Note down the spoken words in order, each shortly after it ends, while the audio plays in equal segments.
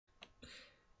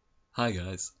Hi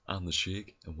guys, I'm the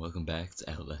Shig, and welcome back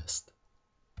to Outlast.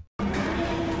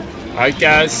 Alright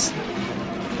guys,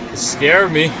 it scared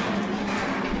me.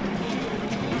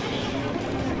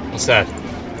 What's that?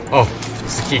 Oh,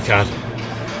 it's the keycard.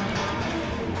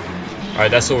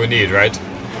 Alright, that's what we need, right?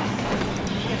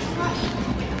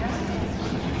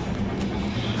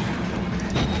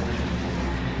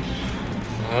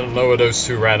 I don't know where those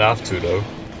two ran off to though.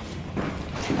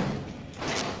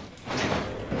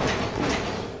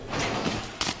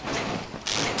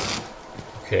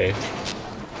 Okay.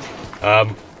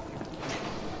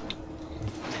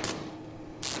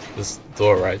 This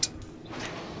door, right?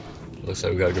 Looks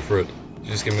like we gotta go through it.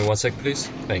 Just give me 1 sec, please.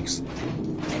 Thanks.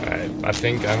 Alright, I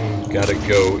think I'm gotta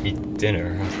go eat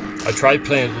dinner. I tried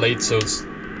playing it late so it's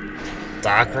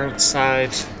darker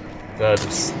outside, but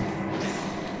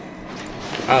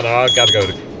I don't know, I gotta go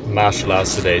to martial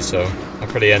arts today, so I'll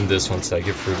probably end this once I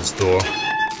get through this door.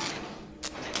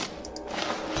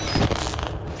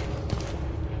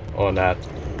 Or not.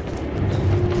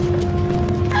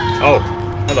 Oh,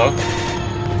 hello.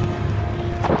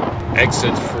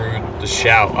 Exit through the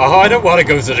shower. Oh, I don't want to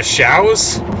go to the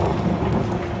showers.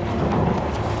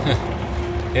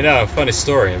 You know, funny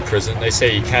story in prison. They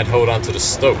say you can't hold on to the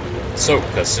soap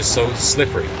because it's so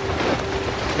slippery.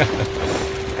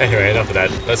 Anyway, enough of that.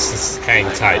 Let's just hang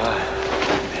tight.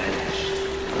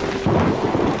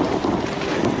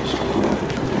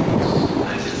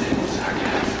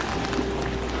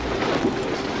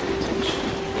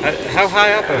 How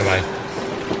high up am I?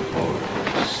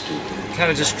 Can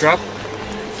I just drop?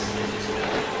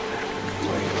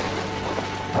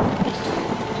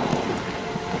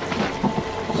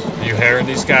 Are you hearing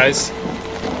these guys?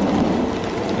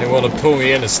 They want to pull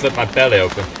me in and slip my belly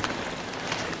open.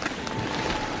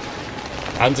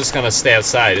 I'm just gonna stay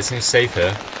outside, it seems safe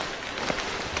here.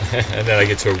 And then I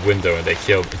get to a window and they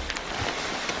kill me.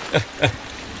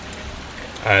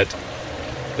 Alright.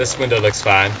 This window looks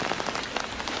fine.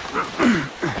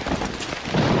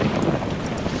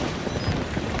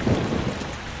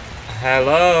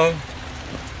 Hello.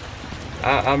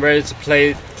 I'm ready to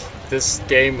play this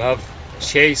game of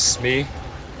Chase Me. I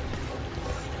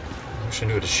wish I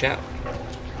knew how to shout.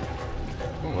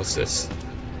 Oh, what's this?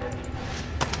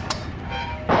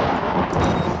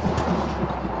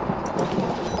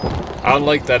 I don't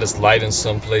like that it's light in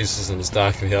some places and it's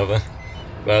dark in the other.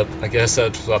 But I guess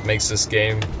that's what makes this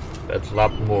game a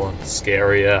lot more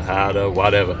scarier, harder,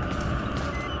 whatever.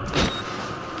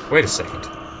 Wait a second.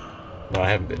 No, I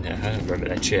haven't been here. I don't remember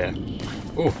that chair.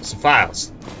 Ooh, some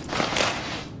files.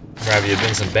 Rather you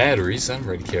been some batteries. I don't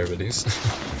really care for these.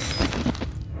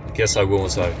 I guess I will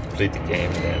once I complete the game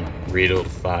and then read all the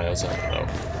files. I don't know.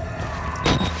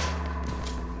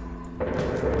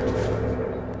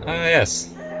 Ah, yes.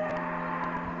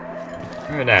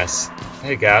 Very nice.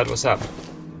 Hey, God, what's up?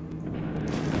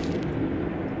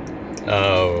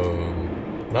 Oh,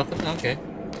 nothing? Okay.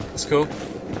 That's cool.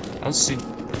 I don't see...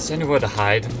 Is there anywhere to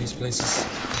hide in these places?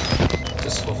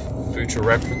 Just for future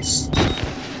reference.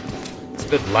 It's a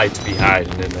bit light to be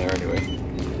hiding in there anyway.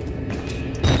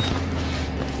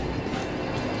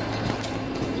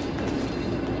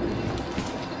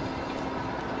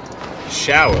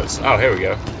 Showers. Oh, here we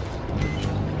go.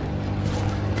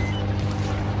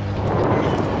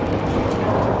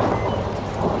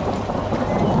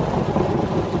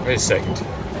 Wait a second.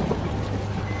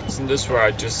 Isn't this where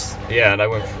I just... Yeah, and I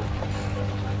went through...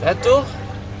 That door?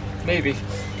 Maybe.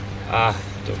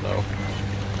 Don't know.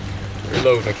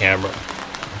 Reload the camera.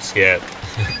 I'm scared.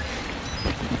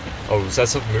 Oh, is that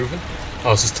something moving?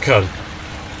 Oh, it's just a cut.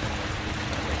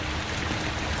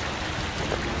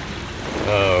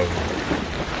 Oh.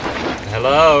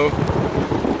 Hello?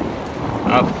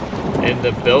 Up in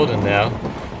the building now.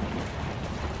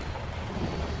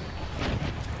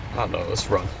 Oh no, let's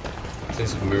run.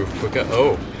 Things move quicker.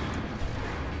 Oh.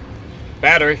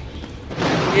 Battery.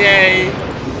 Yay!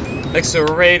 Next to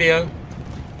a radio.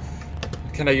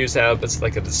 Can I use that as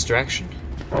like a distraction?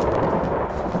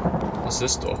 What's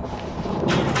this door?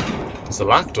 It's a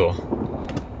locked door.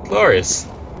 Glorious.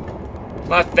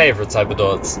 My favorite type of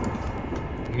doors.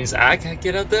 It means I can't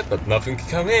get out there, but nothing can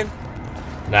come in.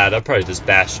 Nah, they'll probably just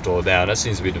bash the door down. That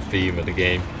seems to be the theme of the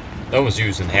game. No one's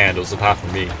using handles apart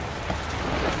from me.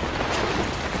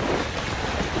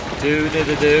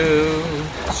 Do-do-do-do.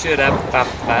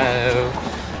 Should-up-up-bow.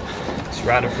 Just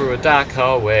running through a dark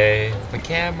hallway. My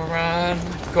camera on,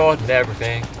 recording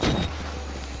everything.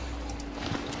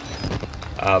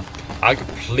 I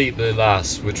completely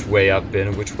lost which way I've been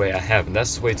and which way I haven't.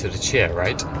 That's the way to the chair,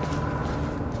 right?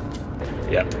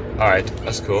 Yep. Alright,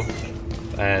 that's cool.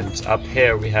 And up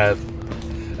here we have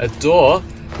a door,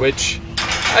 which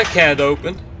I can't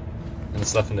open. And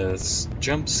there's nothing in this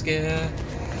jump scare.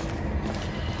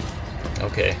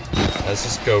 Okay, let's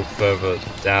just go further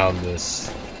down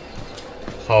this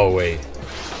hallway.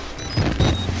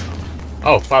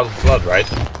 Oh, Fire of Blood,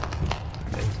 right?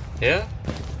 In here?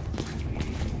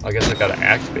 I guess I gotta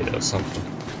activate it or something.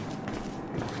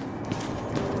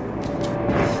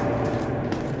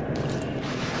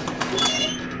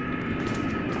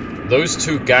 Those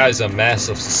two guys are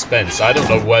massive suspense. I don't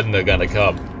know when they're gonna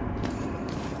come.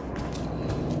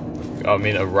 I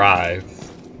mean, arrive.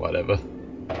 Whatever.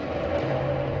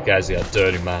 You guys got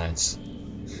dirty minds.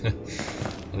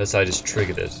 Unless I just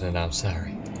triggered it, and I'm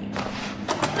sorry.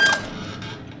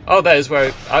 Oh, that is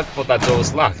where I thought that door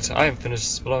was locked. I haven't finished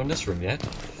exploring this room yet.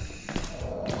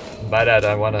 And by that,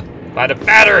 I wanna find a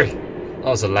battery!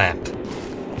 Oh, it's a lamp.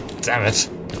 Damn it.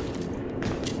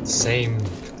 Same.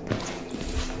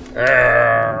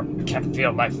 Can't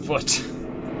feel my foot.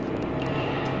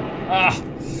 Ah,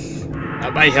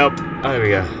 that might help. Oh, there we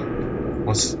go.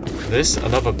 What's this?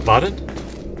 Another button?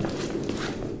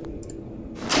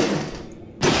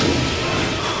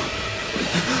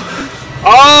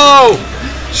 Oh!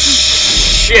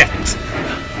 Shit!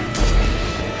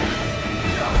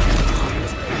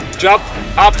 Jump!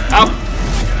 Up! Up!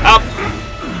 Up!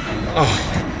 Oh.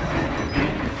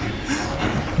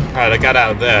 Alright, I got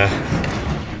out of there.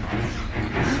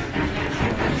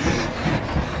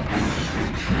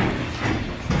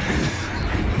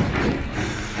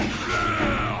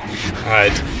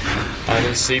 Alright. I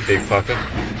don't see big fucker.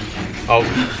 Oh.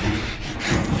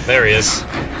 There he is.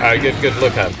 Alright, good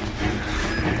look at him.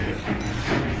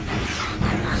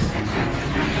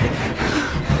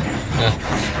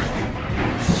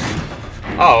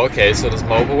 Oh, okay, so there's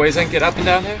multiple ways I can get up and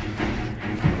down here?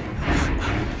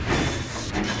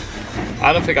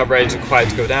 I don't think I'm ready to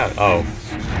quite go down. Oh.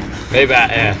 Maybe I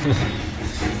am.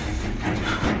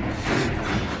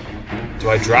 Do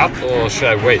I drop or should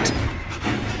I wait?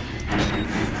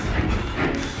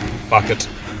 Fuck it.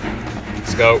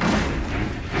 Let's go.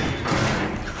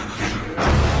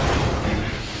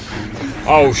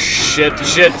 Oh shit,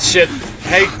 shit.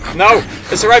 Hey, no!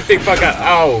 It's alright, big fucker.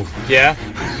 Oh, yeah.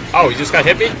 Oh, you just got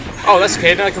hit me? Oh, that's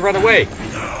okay, then I can run away.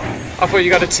 I thought you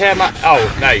got to tear my...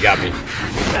 Oh, now you got me.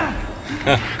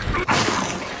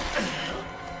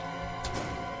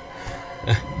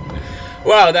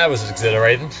 Wow, that was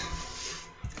exhilarating.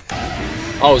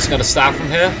 Oh, it's gonna start from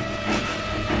here?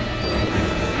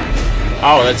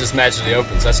 Oh, that just magically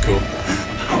opens, that's cool.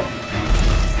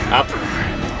 Up.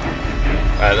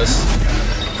 Alright,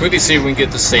 let's quickly see if we can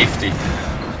get to safety.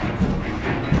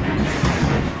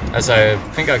 As I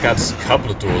think I got a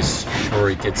couple of doors before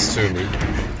he gets to me.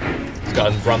 He's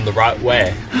gotta run the right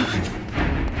way.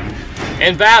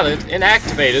 Invalid,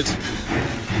 inactivated.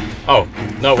 Oh,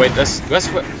 no wait, that's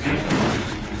what.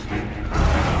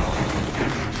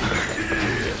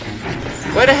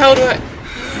 Where the hell do I?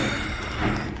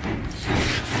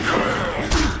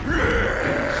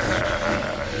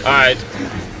 Alright,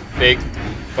 big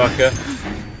fucker.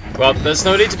 Well, there's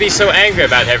no need to be so angry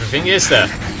about everything, is there?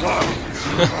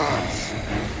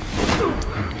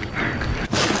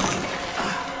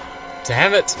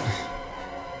 Damn it!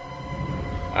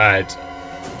 Alright.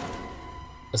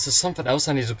 Is there something else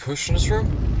I need to push in this room?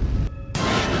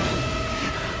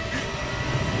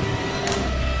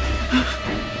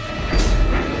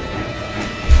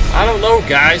 I don't know,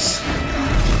 guys.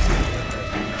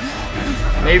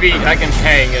 Maybe I can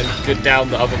hang and get down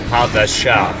the other part of that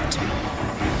shaft.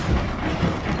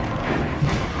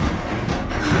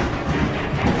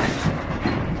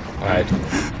 Alright,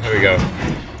 here we go.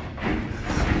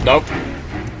 Nope.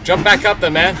 Jump back up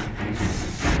then, man.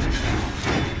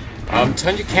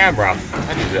 Turn your camera off.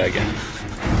 How do you do that again?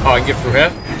 Oh, I can get through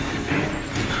here?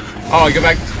 Oh, I go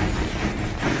back.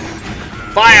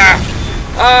 Fire!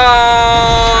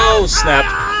 Oh, snap.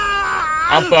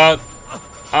 I'm burnt.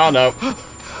 Oh no.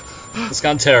 It's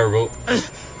gone terrible.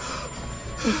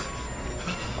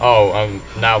 Oh,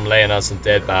 now I'm laying on some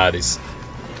dead bodies.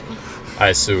 I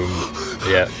assume.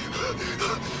 Yeah.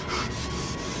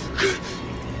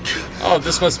 Oh,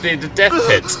 this must be the death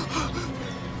pit.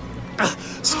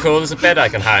 It's cool, there's a bed I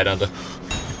can hide under.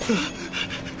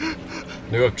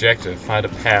 New objective, find a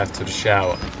path to the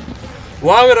shower.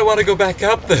 Why would I want to go back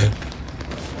up there?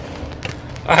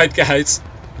 Alright guys,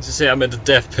 as you see, I'm in the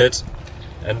death pit.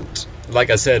 And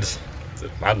like I said,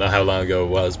 I don't know how long ago it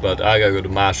was, but I gotta go to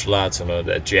martial arts and all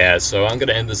that jazz. So I'm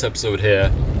gonna end this episode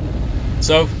here.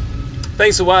 So,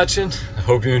 thanks for watching. I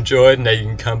hope you enjoyed and that you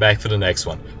can come back for the next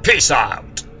one. Peace out!